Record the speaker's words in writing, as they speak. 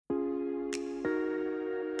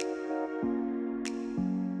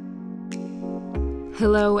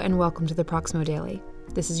Hello and welcome to the Proximo Daily.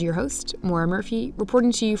 This is your host, Maura Murphy,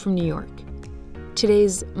 reporting to you from New York.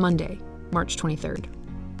 Today's Monday, March 23rd.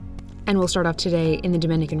 And we'll start off today in the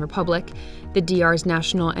Dominican Republic. The DR's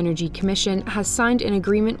National Energy Commission has signed an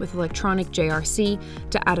agreement with Electronic JRC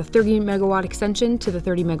to add a 30-megawatt extension to the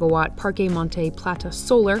 30-megawatt Parque Monte Plata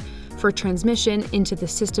Solar for transmission into the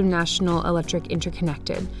System National Electric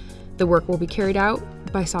Interconnected. The work will be carried out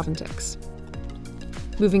by Soventix.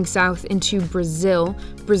 Moving south into Brazil,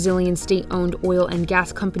 Brazilian state-owned oil and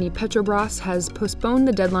gas company Petrobras has postponed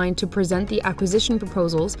the deadline to present the acquisition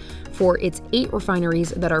proposals for its 8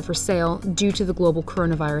 refineries that are for sale due to the global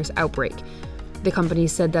coronavirus outbreak. The company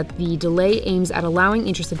said that the delay aims at allowing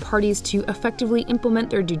interested parties to effectively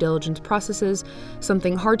implement their due diligence processes,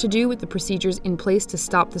 something hard to do with the procedures in place to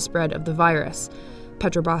stop the spread of the virus.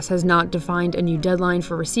 Petrobras has not defined a new deadline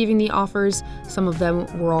for receiving the offers. Some of them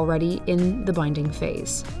were already in the binding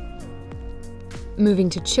phase. Moving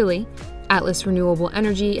to Chile, Atlas Renewable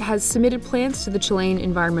Energy has submitted plans to the Chilean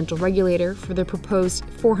environmental regulator for the proposed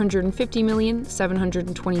 450 million,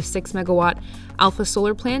 726 megawatt Alpha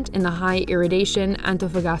solar plant in the high irradiation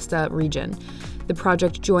Antofagasta region. The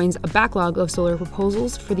project joins a backlog of solar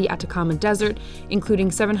proposals for the Atacama Desert, including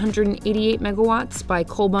 788 megawatts by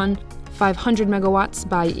Colbún, 500 megawatts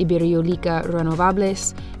by Ibereolica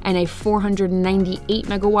Renovables, and a 498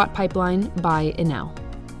 megawatt pipeline by Enel.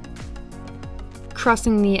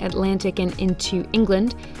 Crossing the Atlantic and into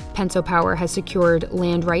England, Penso Power has secured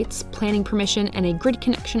land rights, planning permission, and a grid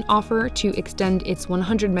connection offer to extend its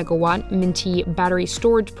 100-megawatt Minty battery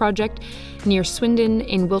storage project near Swindon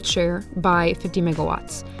in Wiltshire by 50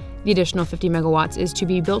 megawatts. The additional 50 megawatts is to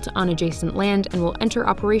be built on adjacent land and will enter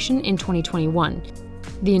operation in 2021.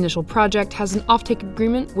 The initial project has an offtake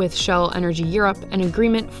agreement with Shell Energy Europe, an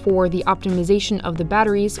agreement for the optimization of the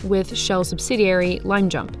batteries with Shell subsidiary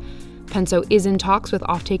LimeJump. Penso is in talks with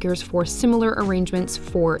offtakers for similar arrangements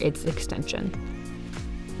for its extension.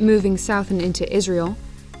 Moving south and into Israel,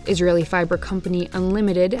 Israeli fiber company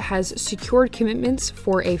Unlimited has secured commitments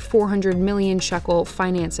for a 400 million shekel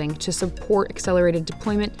financing to support accelerated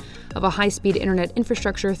deployment of a high-speed internet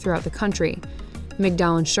infrastructure throughout the country.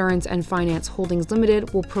 Migdal Insurance and Finance Holdings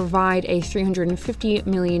Limited will provide a 350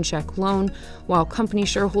 million shekel loan, while company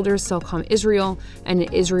shareholders Cellcom Israel and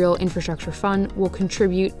an Israel Infrastructure Fund will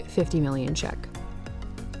contribute 50 million shekel.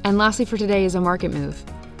 And lastly for today is a market move.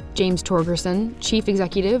 James Torgerson, chief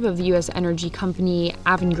executive of the U.S. energy company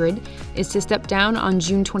Avangrid, is to step down on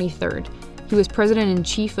June 23rd. He was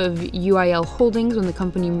president-in-chief of UIL Holdings when the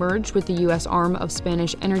company merged with the U.S. arm of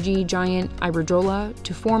Spanish energy giant Iberdrola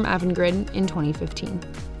to form Avangrid in 2015.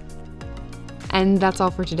 And that's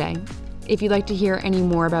all for today. If you'd like to hear any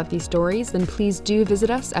more about these stories, then please do visit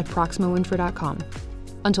us at proximoinfo.com.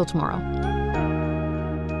 Until tomorrow.